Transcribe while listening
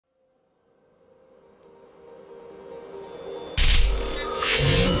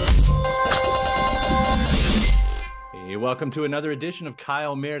welcome to another edition of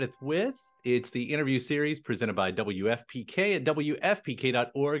Kyle Meredith with. It's the interview series presented by WFPK at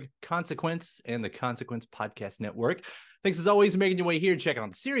WFPK.org, Consequence, and the Consequence Podcast Network. Thanks as always for making your way here, checking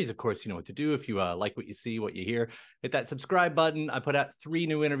out the series. Of course, you know what to do if you like what you see, what you hear. Hit that subscribe button. I put out 3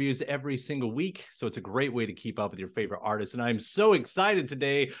 new interviews every single week, so it's a great way to keep up with your favorite artists. And I'm so excited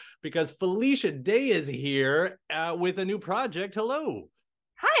today because Feliciaday is here with a new project. Hello.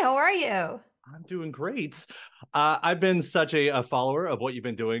 Hi, how are you? I'm doing great. I've been such a follower of what you've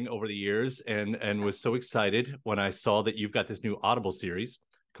been doing over the years and was so excited when I saw that you've got this new Audible series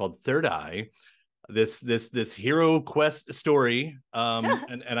called Third Eye. This hero quest story,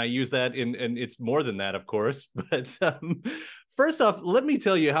 and I use that and it's more than that, of course. But first off, let me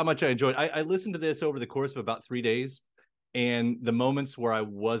tell you how much I enjoyed. I listened to this over the course of about 3 days, and the moments where I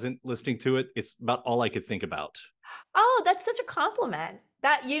wasn't listening to it, it's about all I could think about. Oh, that's such a compliment.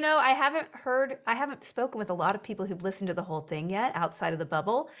 I haven't spoken with a lot of people who've listened to the whole thing yet outside of the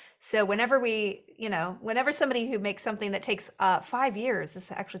bubble. So whenever somebody who makes something that takes 5 years,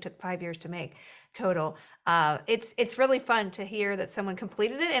 this actually took 5 years to make total, it's really fun to hear that someone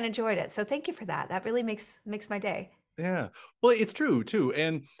completed it and enjoyed it. So thank you for that. That really makes my day. Yeah, well, it's true too,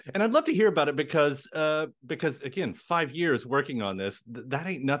 and I'd love to hear about it because again, 5 years working on this, that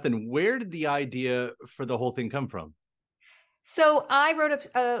ain't nothing. Where did the idea for the whole thing come from? So I wrote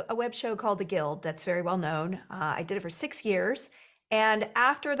a web show called The Guild that's very well known. I did it for 6 years. And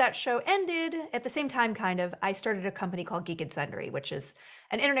after that show ended, at the same time, I started a company called Geek and Sundry, which is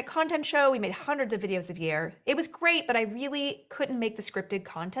an internet content show. We made hundreds of videos a year. It was great, but I really couldn't make the scripted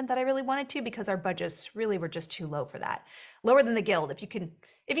content that I really wanted to because our budgets really were just too low for that. Lower than The Guild, if you can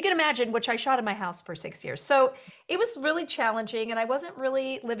imagine, which I shot in my house for 6 years. So it was really challenging and I wasn't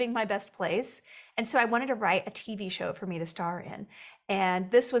really living my best place. And so I wanted to write a TV show for me to star in.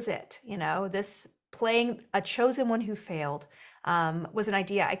 And this was it, this playing a chosen one who failed was an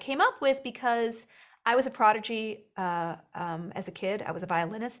idea I came up with because I was a prodigy as a kid. I was a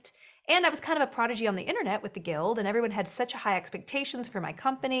violinist and I was kind of a prodigy on the internet with the Guild, and everyone had such high expectations for my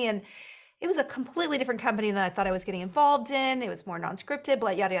company. And it was a completely different company than I thought I was getting involved in. It was more non-scripted,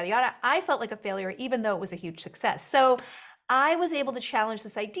 blah, yada, yada, yada. I felt like a failure, even though it was a huge success. So I was able to challenge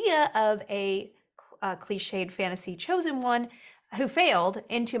this idea of a cliched fantasy chosen one who failed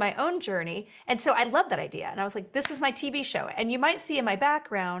into my own journey. And so I loved that idea. And I was like, this is my TV show. And you might see in my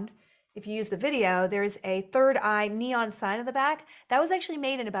background, if you use the video, there's a third eye neon sign in the back. That was actually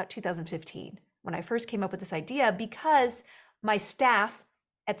made in about 2015 when I first came up with this idea, because my staff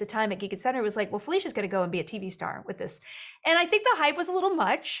at the time at Geek and Center was like, well, Felicia's going to go and be a TV star with this. And I think the hype was a little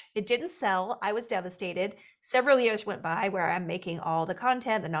much. It didn't sell. I was devastated. Several years went by where I'm making all the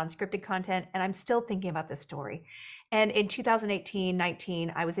content, the non-scripted content, and I'm still thinking about this story. And in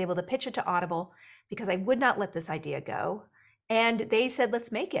 2018-19, I was able to pitch it to Audible because I would not let this idea go. And they said,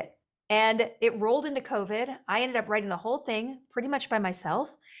 let's make it. And it rolled into COVID. I ended up writing the whole thing pretty much by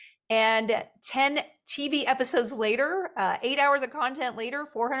myself. And 10 TV episodes later, 8 hours of content later,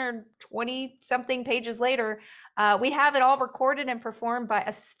 420 something pages later, we have it all recorded and performed by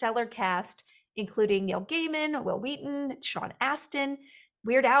a stellar cast, including Neil Gaiman, Wil Wheaton, Astin.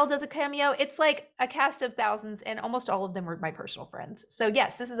 Weird Al does a cameo. It's like a cast of thousands, and almost all of them were my personal friends. So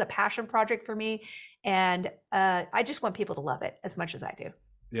yes, this is a passion project for me, and I just want people to love it as much as I do.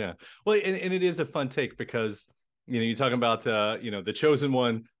 Yeah, well, and it is a fun take because you're talking about the chosen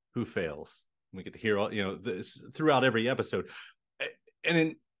one who fails. We get to hear all this throughout every episode,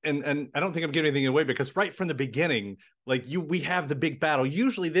 and I don't think I'm giving anything away because right from the beginning, we have the big battle.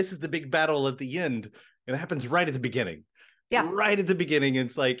 Usually, this is the big battle at the end, and it happens right at the beginning. Yeah, right at the beginning.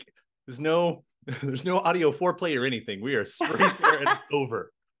 It's like there's no audio foreplay or anything. We are straight there and it's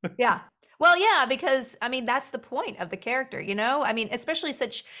over. Yeah. Well, yeah, because I mean that's the point of the character, I mean, especially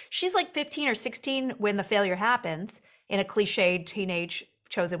since she's like 15 or 16 when the failure happens in a cliched teenage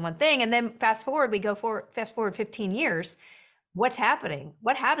chosen one thing, and then fast forward 15 years. What's happening?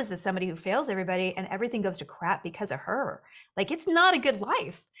 What happens to somebody who fails everybody and everything goes to crap because of her? Like, it's not a good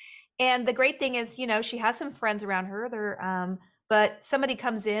life. And the great thing is, she has some friends around her. But somebody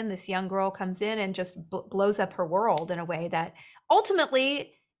comes in, this young girl comes in and just blows up her world in a way that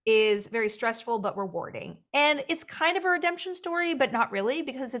ultimately is very stressful but rewarding. And it's kind of a redemption story, but not really,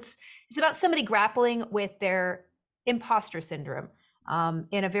 because it's about somebody grappling with their imposter syndrome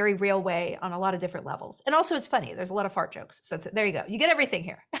in a very real way on a lot of different levels. And also it's funny. There's a lot of fart jokes. So there you go. You get everything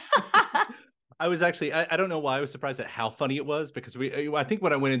here. I was actually, I don't know why I was surprised at how funny it was, because I think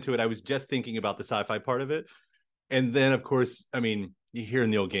when I went into it, I was just thinking about the sci-fi part of it. And then, of course, I mean, you hear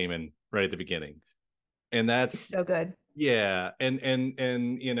Neil Gaiman right at the beginning. And that's so good. Yeah, and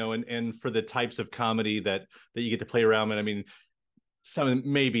and for the types of comedy that you get to play around in, I mean, some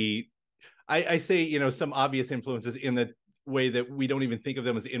maybe I say, some obvious influences in the way that we don't even think of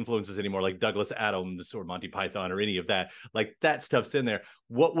them as influences anymore, like Douglas Adams or Monty Python or any of that. Like that stuff's in there.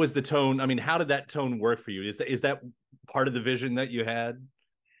 What was the tone? I mean, how did that tone work for you? Is that part of the vision that you had?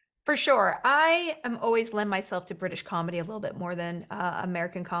 For sure. I am always lend myself to British comedy a little bit more than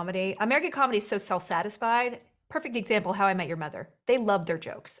American comedy. American comedy is so self-satisfied. Perfect example, How I Met Your Mother. They love their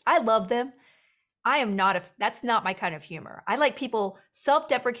jokes. I love them. I am not that's not my kind of humor. I like people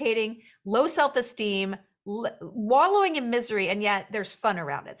self-deprecating, low self-esteem, wallowing in misery, and yet there's fun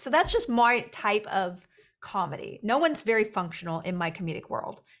around it. So that's just my type of comedy. No one's very functional in my comedic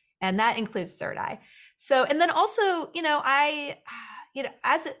world, and that includes Third Eye. So, and then also,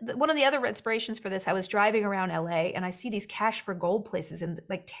 as one of the other inspirations for this, I was driving around LA and I see these cash for gold places in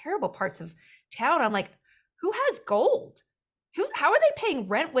like terrible parts of town. I'm like, who has gold? How are they paying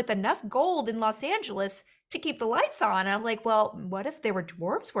rent with enough gold in Los Angeles to keep the lights on? And I'm like, well, what if there were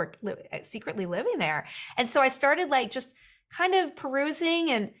dwarves secretly living there? And so I started like just kind of perusing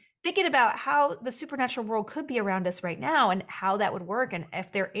and thinking about how the supernatural world could be around us right now and how that would work. And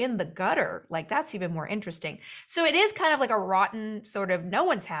if they're in the gutter, like that's even more interesting. So it is kind of like a rotten sort of no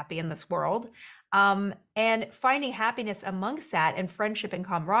one's happy in this world. And finding happiness amongst that and friendship and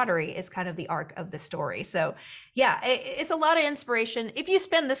camaraderie is kind of the arc of the story. So yeah, it's a lot of inspiration. If you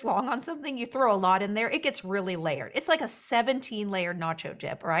spend this long on something, you throw a lot in there, it gets really layered. It's like a 17 layered nacho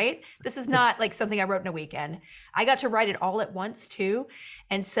dip, right? This is not like something I wrote in a weekend. I got to write it all at once too.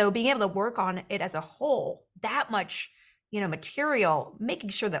 And so being able to work on it as a whole, that much material, making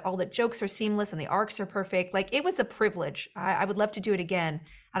sure that all the jokes are seamless and the arcs are perfect. Like it was a privilege. I would love to do it again.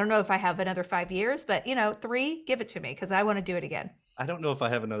 I don't know if I have another 5 years, but 3, give it to me because I want to do it again. I don't know if I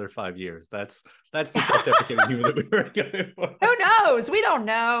have another 5 years. That's the self-deprecating humor that we were going for. Who knows? We don't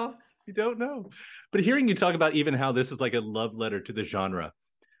know. We don't know. But hearing you talk about even how this is like a love letter to the genre,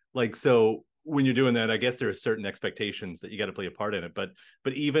 like, so when you're doing that, I guess there are certain expectations that you got to play a part in it. But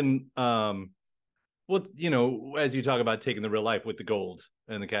even well, as you talk about taking the real life with the gold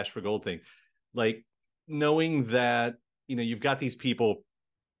and the cash for gold thing, like knowing that, you've got these people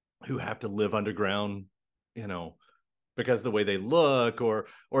who have to live underground, because of the way they look, or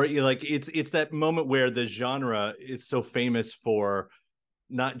like it's that moment where the genre is so famous for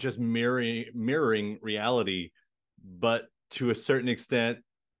not just mirroring reality, but to a certain extent,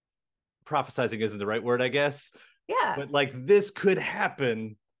 prophesizing isn't the right word, I guess. Yeah. But like this could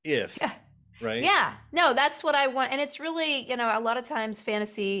happen if. Yeah. Right? Yeah, no, that's what I want. And it's really, a lot of times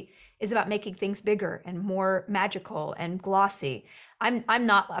fantasy is about making things bigger and more magical and glossy. I'm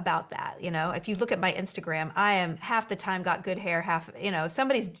not about that. If you look at my Instagram, I am half the time got good hair, half, if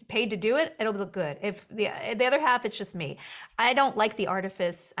somebody's paid to do it, it'll look good. If the other half, it's just me. I don't like the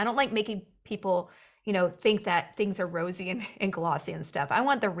artifice. I don't like making people think that things are rosy and glossy and stuff. I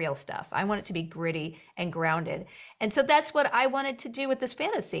want the real stuff. I want it to be gritty and grounded. And so that's what I wanted to do with this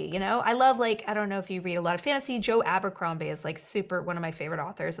fantasy. I love, like, I don't know if you read a lot of fantasy. Joe Abercrombie is like super one of my favorite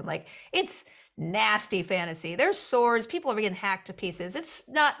authors. And like, it's nasty fantasy. There's swords. People are being hacked to pieces. It's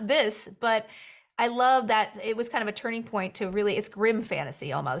not this, but I love that it was kind of a turning point to really, it's grim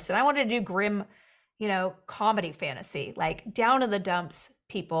fantasy almost. And I wanted to do grim, comedy fantasy, like down in the dumps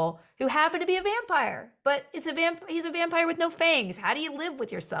people who happen to be a vampire, but he's a vampire with no fangs. How do you live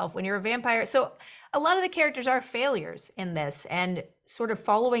with yourself when you're a vampire? So a lot of the characters are failures in this, and sort of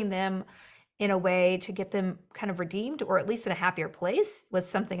following them in a way to get them kind of redeemed, or at least in a happier place, was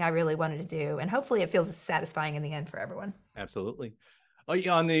something I really wanted to do. And hopefully it feels satisfying in the end for everyone. Absolutely. Oh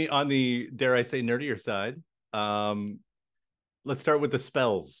yeah, on the dare I say nerdier side, let's start with the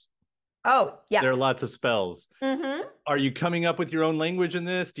spells. Oh, yeah. There are lots of spells. Mm-hmm. Are you coming up with your own language in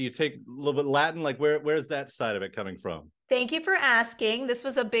this? Do you take a little bit Latin? Like where's that side of it coming from? Thank you for asking. This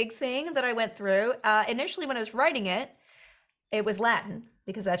was a big thing that I went through. Initially, when I was writing it, it was Latin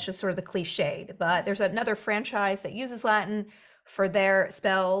because that's just sort of the cliched. But there's another franchise that uses Latin for their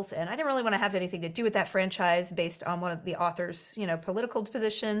spells, and I didn't really want to have anything to do with that franchise based on one of the author's, political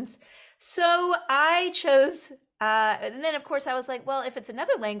positions. So I chose, and then of course I was like, well, if it's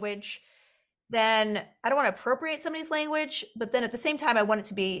another language, then I don't want to appropriate somebody's language, but then at the same time, I want it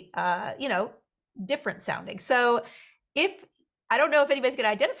to be, different sounding. So I don't know if anybody's going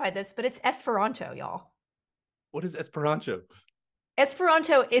to identify this, but it's Esperanto, y'all. What is Esperanto?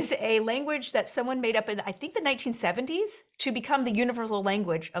 Esperanto is a language that someone made up in, I think, the 1970s to become the universal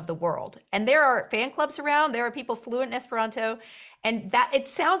language of the world. And there are fan clubs around. There are people fluent in Esperanto. And that it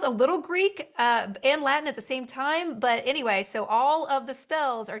sounds a little Greek and Latin at the same time. But anyway, so all of the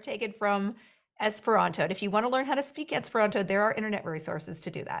spells are taken from Esperanto. And if you want to learn how to speak Esperanto, there are internet resources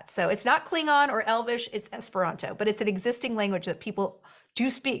to do that. So it's not Klingon or Elvish, it's Esperanto, but it's an existing language that people do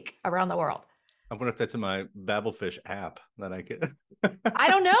speak around the world. I wonder if that's in my Babelfish app that I could. I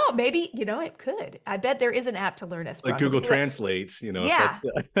don't know. Maybe, it could. I bet there is an app to learn Like Esperanto. Google Translate, if Yeah.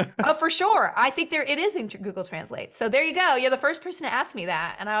 that's Oh, for sure. I think it is in Google Translate. So there you go. You're the first person to ask me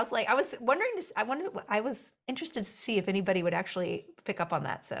that. And I was like, I was interested to see if anybody would actually pick up on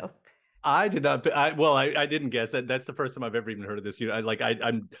that. So I did not. I didn't guess that. That's the first time I've ever even heard of this.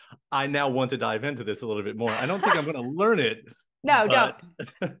 I now want to dive into this a little bit more. I don't think I'm going to learn it. no, But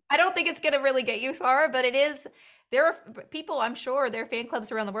don't. I don't think it's going to really get you far, but it is. There are people, I'm sure, there are fan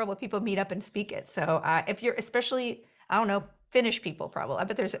clubs around the world where people meet up and speak it. So if you're, especially, I don't know, Finnish people probably. I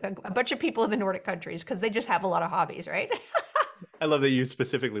bet there's a bunch of people in the Nordic countries because they just have a lot of hobbies, right? I love that you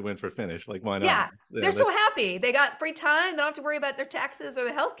specifically went for Finnish. Like, why not? Yeah, Yeah, they're so happy. They got free time. They don't have to worry about their taxes or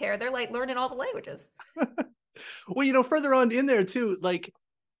the healthcare. They're like learning all the languages. well, further on in there too, like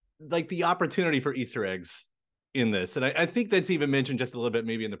the opportunity for Easter eggs in this, and I think that's even mentioned just a little bit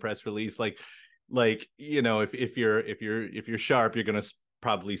maybe in the press release. If you're sharp, you're going to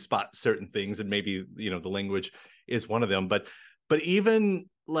probably spot certain things, and maybe the language is one of them. But even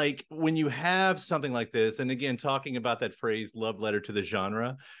like when you have something like this, and again talking about that phrase "love letter to the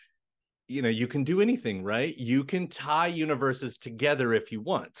genre," you can do anything, right? You can tie universes together if you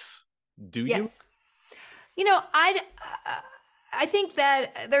want. Do you? Yes. I think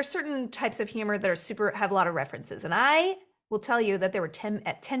that there's certain types of humor that have a lot of references, and I will tell you that there were 10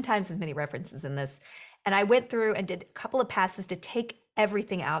 times as many references in this, and I went through and did a couple of passes to take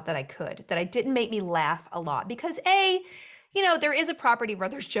everything out that I could, that didn't make me laugh a lot, because there is a Property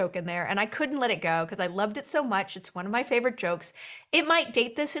Brothers joke in there, and I couldn't let it go because I loved it so much. It's one of my favorite jokes. It might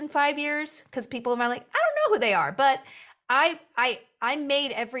date this in 5 years because people might like, I don't know who they are, but I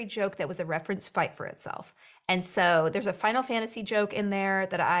made every joke that was a reference fight for itself. And so there's a Final Fantasy joke in there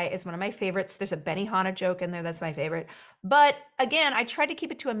that is one of my favorites. There's a Benihana joke in there that's my favorite. But again, I tried to keep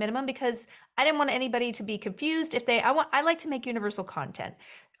it to a minimum because I didn't want anybody to be confused. I like to make universal content,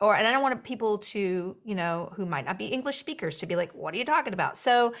 and I don't want people to, who might not be English speakers to be like, what are you talking about?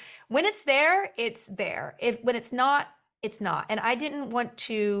 So when it's there, it's there. When it's not, it's not. And I didn't want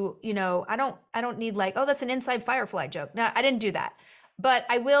to, I don't need like, oh, that's an Inside Firefly joke. No, I didn't do that. But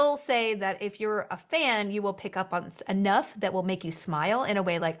I will say that if you're a fan, you will pick up on enough that will make you smile in a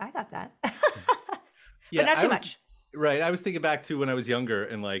way like, I got that. Yeah, but not too much. Right. I was thinking back to when I was younger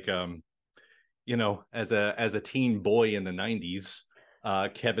and as a teen boy in the 90s,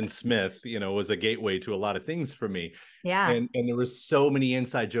 Kevin Smith, was a gateway to a lot of things for me. Yeah. And there were so many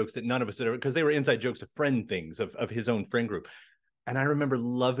inside jokes that none of us had ever, because they were inside jokes of friend things of his own friend group. And I remember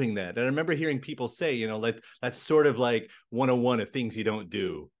loving that. And I remember hearing people say, that's sort of like 101 of things you don't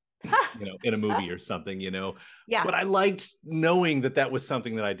do, in a movie or something, Yeah. But I liked knowing that was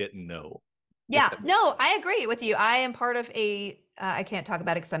something that I didn't know. Yeah, no, I agree with you. I am part of I can't talk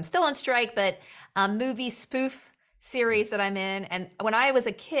about it because I'm still on strike, but movie spoof series that I'm in. And when I was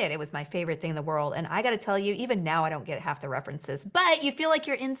a kid, it was my favorite thing in the world. And I got to tell you, even now, I don't get half the references, but you feel like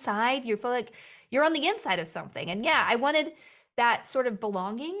you're inside. You feel like you're on the inside of something. And yeah, I wanted that sort of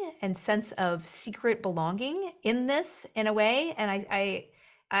belonging and sense of secret belonging in this in a way. And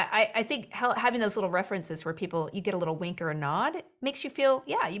I think having those little references where you get a little wink or a nod makes you feel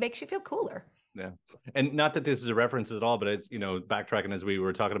cooler. Yeah. And not that this is a reference at all, but it's, backtracking as we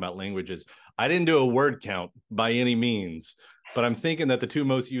were talking about languages, I didn't do a word count by any means, but I'm thinking that the two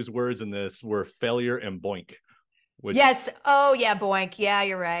most used words in this were failure and boink. Yes. Oh, yeah, boink. Yeah,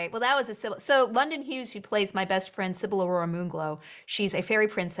 you're right. Well, that was so London Hughes, who plays my best friend, Sybil Aurora Moonglow, she's a fairy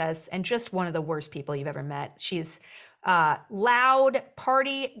princess and just one of the worst people you've ever met. She's loud,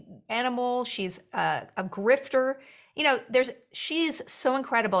 party animal. She's a grifter. She's so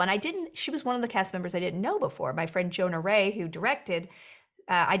incredible. And she was one of the cast members I didn't know before. My friend Jonah Ray, who directed,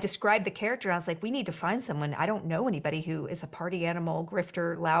 I described the character. And I was like, we need to find someone. I don't know anybody who is a party animal,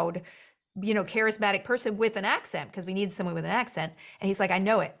 grifter, loud, charismatic person with an accent, because we needed someone with an accent. And he's like, I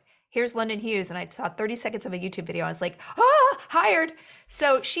know it. Here's London Hughes. And I saw 30 seconds of a YouTube video. I was like, hired.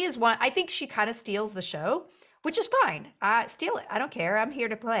 So she is one, I think she kind of steals the show, which is fine. Steal it. I don't care. I'm here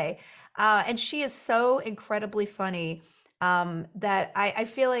to play. And she is so incredibly funny that I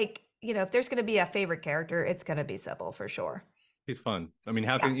feel like, if there's going to be a favorite character, it's going to be Sybil for sure. She's fun. I mean,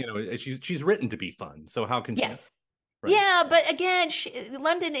 how can, she's written to be fun. So how can she? Yes. Right. Yeah, but again,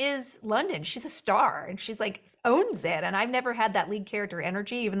 London is London. She's a star, and she's like owns it. And I've never had that lead character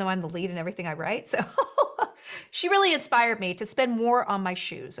energy, even though I'm the lead in everything I write. So she really inspired me to spend more on my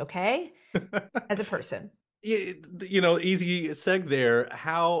shoes, okay, as a person. easy seg there.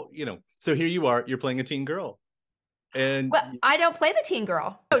 How, so here you are, you're playing a teen girl, and Well, I don't play the teen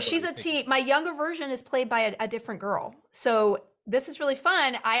girl. So that's what she's I'm a saying. teen. My younger version is played by a different girl. So this is really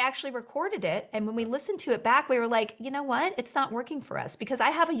fun. I actually recorded it. And when we listened to it back, we were like, you know what? It's not working for us because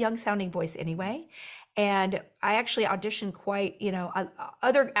I have a young sounding voice anyway. And I actually auditioned quite,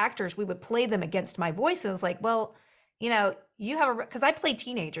 other actors, we would play them against my voice. And I was like, well, you have because I play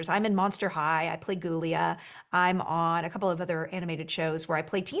teenagers. I'm in Monster High. I play Ghoulia. I'm on a couple of other animated shows where I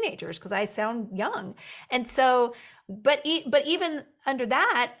play teenagers because I sound young. And so, but even under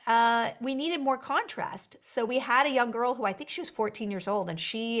that, we needed more contrast. So we had a young girl who I think she was 14 years old, and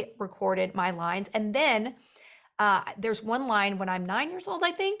she recorded my lines. And then there's one line when I'm 9 years old,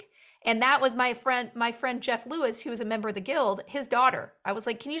 I think. And that was my friend Jeff Lewis, who was a member of the guild, his daughter. I was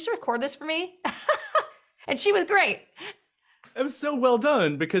like, can you just record this for me? And she was great. It was so well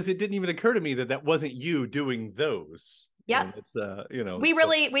done because it didn't even occur to me that that wasn't you doing those. Yep. And it's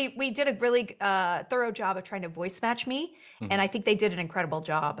We did a really thorough job of trying to voice match me, and I think they did an incredible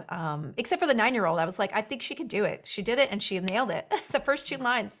job. Except for the 9-year-old, I was like, I think she could do it. She did it, and she nailed it. The first 2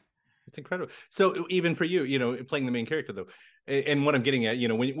 lines. It's incredible. So even for you, playing the main character though, and what I'm getting at,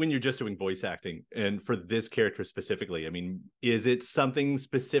 when you're just doing voice acting, and for this character specifically, I mean, is it something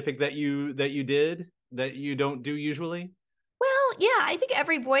specific that you did that you don't do usually? Well, yeah, I think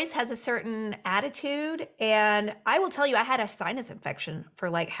every voice has a certain attitude. And I will tell you, I had a sinus infection for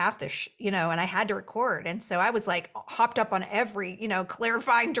like half and I had to record. And so I was like hopped up on every,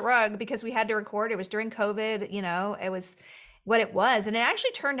 clarifying drug because we had to record. It was during COVID, it was what it was. And it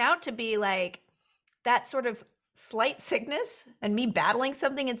actually turned out to be like that sort of slight sickness and me battling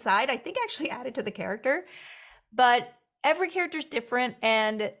something inside, I think actually added to the character. But every character's different.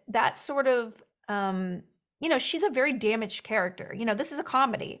 And that sort of, she's a very damaged character. This is a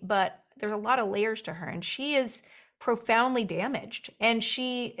comedy, but there's a lot of layers to her, and she is profoundly damaged, and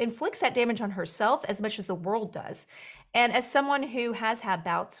she inflicts that damage on herself as much as the world does. And as someone who has had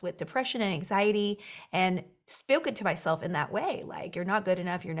bouts with depression and anxiety and spoken to myself in that way, like, you're not good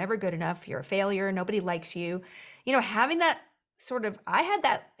enough, you're never good enough, you're a failure, nobody likes you, having that I had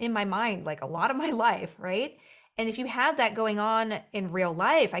that in my mind like a lot of my life, right? And if you have that going on in real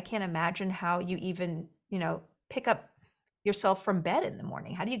life, I can't imagine how you even pick up yourself from bed in the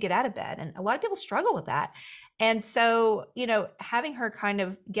morning. How do you get out of bed? And a lot of people struggle with that. And so, having her kind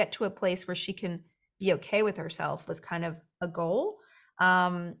of get to a place where she can be okay with herself was kind of a goal.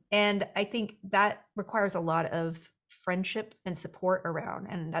 And I think that requires a lot of friendship and support around.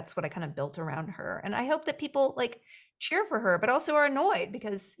 And that's what I kind of built around her. And I hope that people like cheer for her, but also are annoyed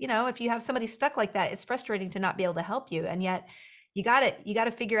because, if you have somebody stuck like that, it's frustrating to not be able to help you. And yet you got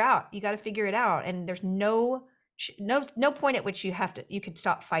to figure it out. And there's no point at which you could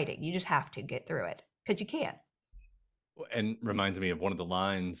stop fighting. You just have to get through it because you can. And reminds me of one of the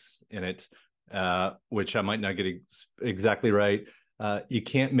lines in it, which I might not get exactly right. You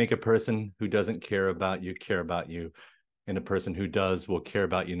can't make a person who doesn't care about you, and a person who does will care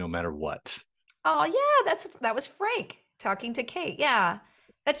about you no matter what. Oh yeah, that was Frank talking to Kate. Yeah,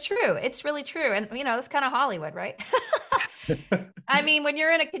 that's true. It's really true. And that's kind of Hollywood, right? I mean, when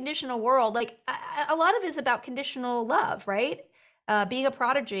you're in a conditional world, like a lot of it is about conditional love, right? Being a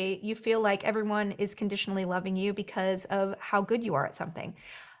prodigy, you feel like everyone is conditionally loving you because of how good you are at something.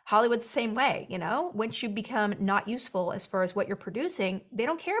 Hollywood's the same way, once you become not useful as far as what you're producing, they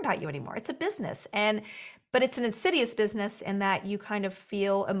don't care about you anymore. It's a business. But it's an insidious business in that you kind of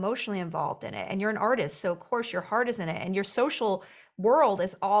feel emotionally involved in it, and you're an artist. So of course your heart is in it, and your social world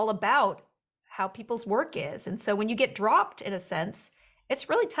is all about how people's work is. And so when you get dropped, in a sense, it's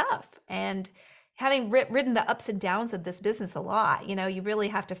really tough. And having ridden the ups and downs of this business a lot, you really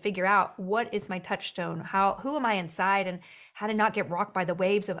have to figure out, what is my touchstone? Who am I inside, and how to not get rocked by the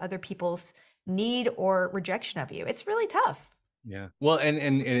waves of other people's need or rejection of you. It's really tough. Yeah. Well, and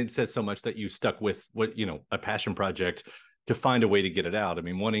it says so much that you stuck with what, a passion project to find a way to get it out. I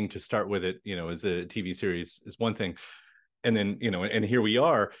mean, wanting to start with it, as a TV series is one thing. And then, and here we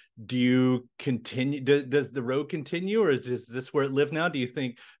are. Do you continue? Does the road continue, or is this where it lives now? Do you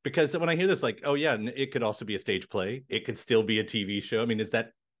think? Because when I hear this, like, oh yeah, it could also be a stage play. It could still be a TV show. I mean, is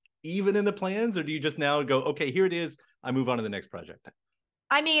that even in the plans, or do you just now go, okay, here it is, I move on to the next project?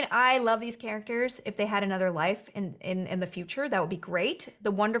 I mean, I love these characters. If they had another life in the future, that would be great. The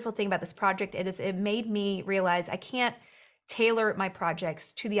wonderful thing about this project is it made me realize I can't tailor my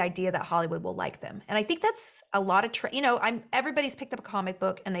projects to the idea that Hollywood will like them. And I think that's a lot of everybody's picked up a comic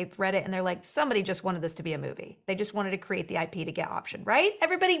book and they've read it and they're like, somebody just wanted this to be a movie. They just wanted to create the IP to get option, right?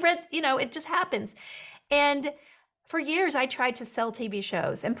 Everybody read, it just happens. And for years I tried to sell TV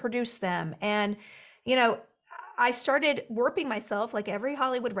shows and produce them. And I started warping myself, like every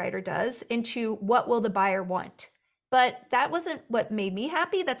Hollywood writer does, into what will the buyer want. But that wasn't what made me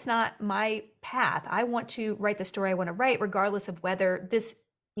happy. That's not my path. I want to write the story I want to write, regardless of whether this,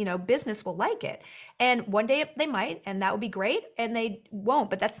 business will like it. And one day they might, and that would be great, and they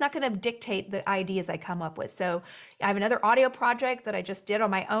won't. But that's not going to dictate the ideas I come up with. So I have another audio project that I just did on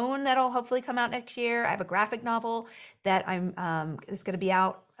my own that'll hopefully come out next year. I have a graphic novel that it's going to be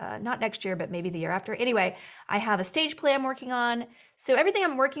out not next year, but maybe the year after. Anyway, I have a stage play I'm working on. So everything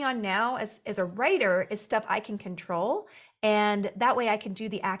I'm working on now as a writer is stuff I can control. And that way I can do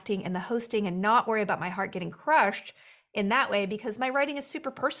the acting and the hosting and not worry about my heart getting crushed in that way, because my writing is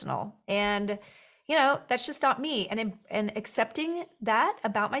super personal. And, that's just not me. And accepting that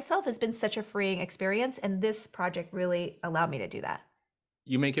about myself has been such a freeing experience. And this project really allowed me to do that.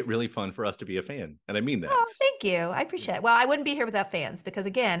 You make it really fun for us to be a fan. And I mean that. Oh, thank you. I appreciate it. Well, I wouldn't be here without fans because,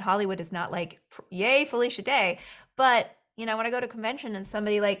 again, Hollywood is not like, yay, Feliciaday. But, when I go to convention and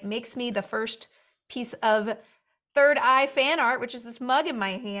somebody like makes me the first piece of Third Eye fan art, which is this mug in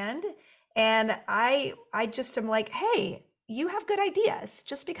my hand, and I just am like, hey, you have good ideas.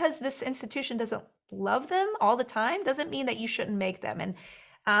 Just because this institution doesn't love them all the time doesn't mean that you shouldn't make them.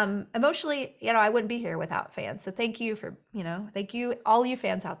 And emotionally, I wouldn't be here without fans. So thank you for, thank you, all you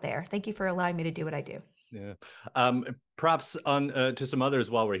fans out there. Thank you for allowing me to do what I do. Yeah. Props on to some others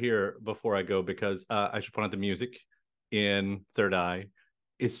while we're here before I go, because I should point out the music in Third Eye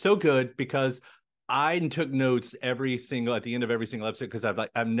is so good, because I took notes at the end of every single episode, because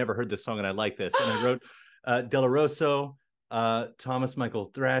I've never heard this song and I like this. And I wrote Della Rosso, Thomas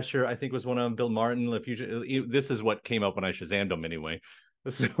Michael Thrasher, I think was one of them, Bill Martin, this is what came up when I Shazammed them anyway.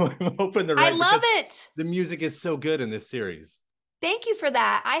 So I'm hoping they're right. I love it. The music is so good in this series. Thank you for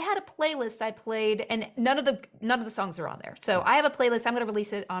that. I had a playlist I played, and none of the songs are on there. So I have a playlist. I'm going to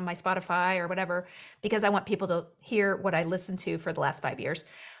release it on my Spotify or whatever, because I want people to hear what I listened to for the last 5 years.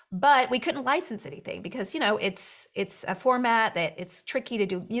 But we couldn't license anything because, it's a format that it's tricky to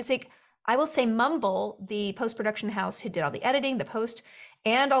do music. I will say Mumble, the post-production house who did all the editing, the post,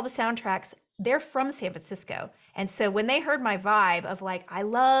 and all the soundtracks, they're from San Francisco. And so when they heard my vibe of like, I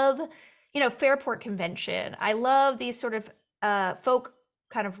love, Fairport Convention, I love these sort of folk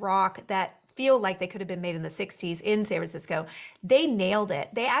kind of rock that feel like they could have been made in the 60s in San Francisco, they nailed it.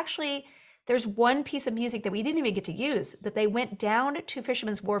 There's one piece of music that we didn't even get to use, that they went down to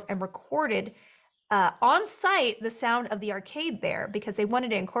Fisherman's Wharf and recorded on site the sound of the arcade there, because they wanted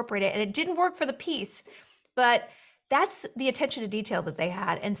to incorporate it, and it didn't work for the piece, but that's the attention to detail that they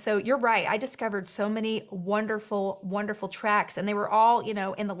had. And so you're right, I discovered so many wonderful, wonderful tracks, and they were all,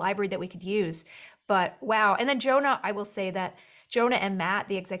 in the library that we could use. But wow. And then Jonah, I will say that Jonah and Matt,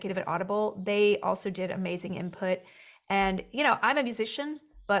 the executive at Audible, they also did amazing input. And, I'm a musician,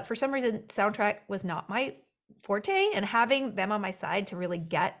 but for some reason, soundtrack was not my forte. And having them on my side to really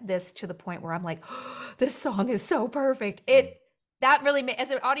get this to the point where I'm like, oh, this song is so perfect. That really made,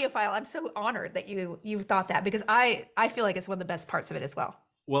 as an audiophile, I'm so honored that you thought that, because I feel like it's one of the best parts of it as well.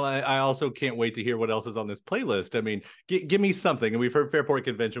 Well, I also can't wait to hear what else is on this playlist. I mean, give me something. And we've heard Fairport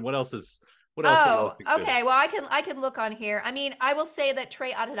Convention. What else is? What else? Oh, okay. Well, I can look on here. I mean, I will say that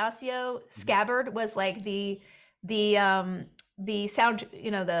Trey Anastasio Scabbard was like the sound,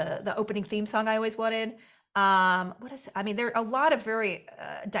 the opening theme song I always wanted. What is it? I mean, there are a lot of very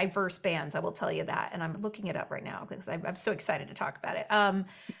diverse bands, I will tell you that, and I'm looking it up right now because I'm so excited to talk about it.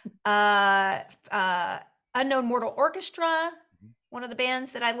 Unknown Mortal Orchestra, one of the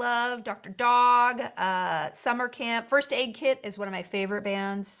bands that I love. Dr. Dog, Summer Camp, First Aid Kit is one of my favorite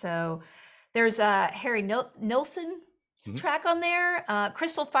bands. So there's Harry Nilsson's track on there.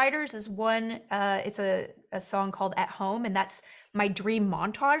 Crystal Fighters is one. It's a song called At Home, and that's my dream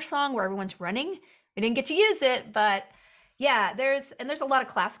montage song where everyone's running. We didn't get to use it, but yeah, there's a lot of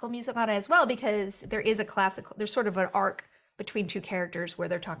classical music on it as well, because there's sort of an arc between two characters where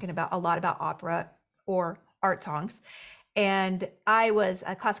they're talking about a lot about opera or art songs. And I was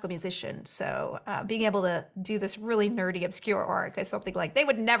a classical musician, so being able to do this really nerdy, obscure arc is something like, they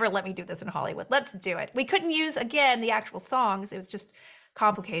would never let me do this in Hollywood. Let's do it. We couldn't use, again, the actual songs. It was just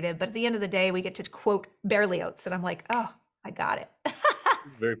complicated. But at the end of the day, we get to quote Berlioz, and I'm like, oh, I got it.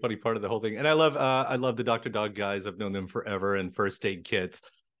 Very funny part of the whole thing. And I love the Dr. Dog guys. I've known them forever, and First Aid Kits.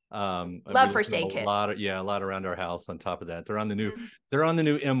 Love First Aid Kit. A lot around our house. On top of that, they're on the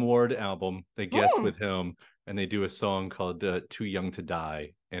new M. Ward album. They guest with him, and they do a song called Too Young to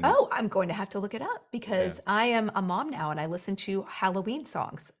Die. And I'm going to have to look it up, because I am a mom now and I listen to Halloween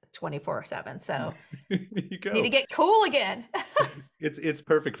songs 24/7. So you go. Need to get cool again. It's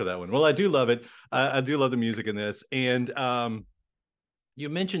perfect for that one. Well, I do love it. I do love the music in this. And you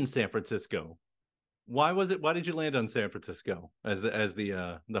mentioned San Francisco. Why did you land on San Francisco as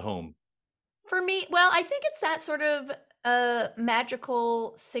the home? For me, well, I think it's that sort of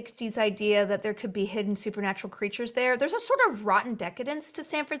magical 60s idea that there could be hidden supernatural creatures there. There's a sort of rotten decadence to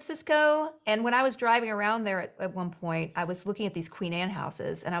San Francisco. And when I was driving around there at one point, I was looking at these Queen Anne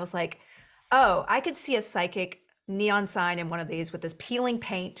houses and I was like, oh, I could see a psychic neon sign in one of these with this peeling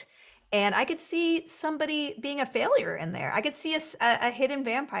paint. And I could see somebody being a failure in there. I could see a hidden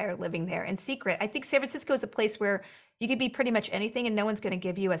vampire living there in secret. I think San Francisco is a place where you could be pretty much anything and no one's going to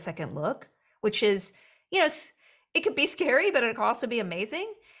give you a second look, which is, it could be scary, but it could also be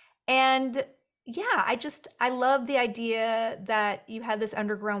amazing. And yeah, I love the idea that you have this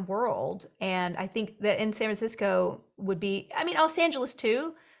underground world. And I think that in San Francisco would be, I mean, Los Angeles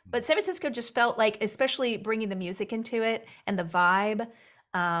too, but San Francisco just felt like, especially bringing the music into it and the vibe,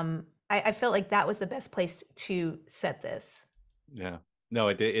 I felt like that was the best place to set this. Yeah. No,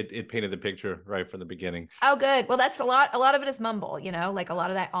 it painted the picture right from the beginning. Oh, good. Well, that's a lot of it is mumble, like a lot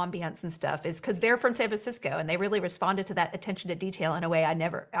of that ambience and stuff is because they're from San Francisco and they really responded to that attention to detail in a way I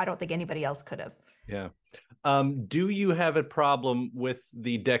don't think anybody else could have. Yeah. Do you have a problem with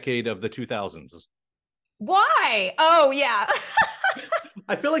the decade of the 2000s? Why? Oh, yeah.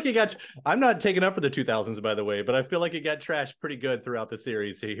 I feel like I'm not taking up for the 2000s, by the way, but I feel like it got trashed pretty good throughout the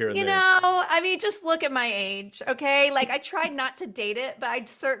series here and there. I mean, just look at my age, okay? Like, I tried not to date it, but I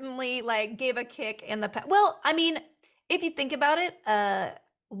certainly, gave a kick in the past. Well, I mean, if you think about it,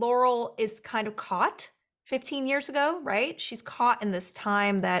 Laurel is kind of caught 15 years ago, right? She's caught in this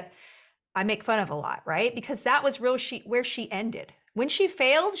time that I make fun of a lot, right? Because that was where she ended. When she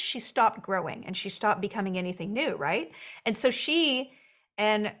failed, she stopped growing and she stopped becoming anything new, right? And so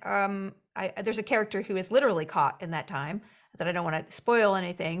there's a character who is literally caught in that time that I don't want to spoil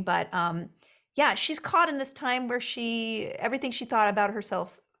anything, but yeah, she's caught in this time where everything she thought about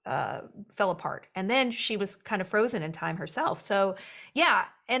herself fell apart, and then she was kind of frozen in time herself. So yeah,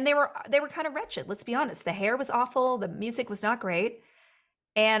 and they were kind of wretched. Let's be honest. The hair was awful. The music was not great.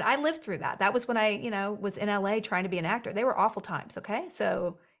 And I lived through that. That was when I, was in LA trying to be an actor. They were awful times. Okay.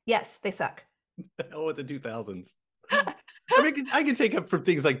 So yes, they suck. The hell with the 2000s. I mean, I can take up for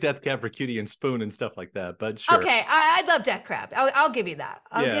things like Death Cab for Cutie and Spoon and stuff like that, but sure. Okay. I love Death Cab. I'll give you that.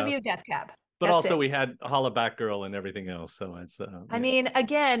 I'll give you Death Cab. But also we had Holla Back Girl and everything else. So it's, I mean,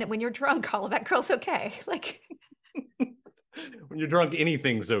 again, when you're drunk, Holla Back Girl's okay. Like when you're drunk,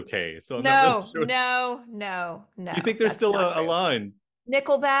 anything's okay. So I'm no. You think there's still a line?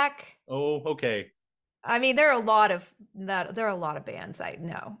 Nickelback. Oh, okay. I mean, there are a lot of bands.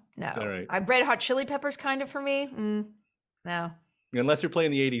 No. All right. Red Hot Chili Peppers kind of for me. No. Unless you're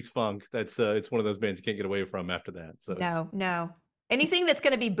playing the 80s funk, that's it's one of those bands you can't get away from after that. So no. Anything that's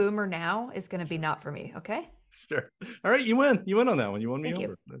going to be boomer now is going to be not for me. Okay. Sure. All right, you win. You win on that one. You won me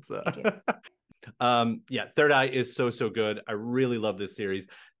over. That's Thank you. Third Eye is so good. I really love this series.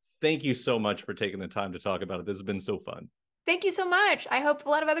 Thank you so much for taking the time to talk about it. This has been so fun. Thank you so much. I hope a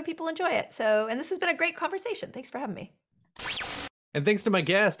lot of other people enjoy it. And this has been a great conversation. Thanks for having me. And thanks to my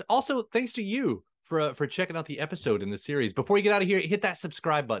guest. Also, thanks to you for checking out the episode in the series. Before you get out of here, hit that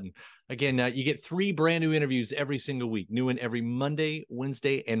subscribe button. Again, you get 3 brand new interviews every single week. New one every Monday,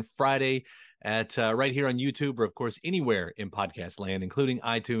 Wednesday, and Friday at right here on YouTube, or of course anywhere in podcast land, including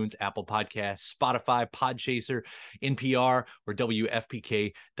iTunes, Apple Podcasts, Spotify, Podchaser, NPR, or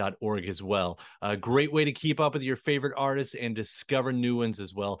WFPK.org as well. A great way to keep up with your favorite artists and discover new ones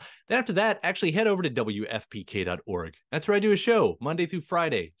as well. Then after that, actually head over to WFPK.org. That's where I do a show Monday through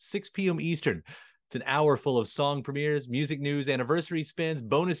Friday, 6 p.m. Eastern. It's an hour full of song premieres, music news, anniversary spins,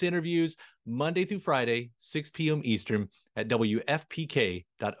 bonus interviews, Monday through Friday, 6 p.m. Eastern at WFPK.org.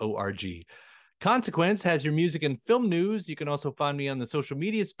 Consequence has your music and film news. You can also find me on the social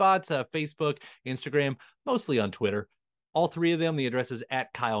media spots, Facebook, Instagram, mostly on Twitter. All 3 of them, the address is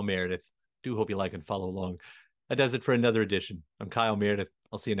at Kyle Meredith. Do hope you like and follow along. That does it for another edition. I'm Kyle Meredith.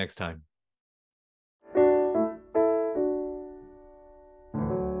 I'll see you next time.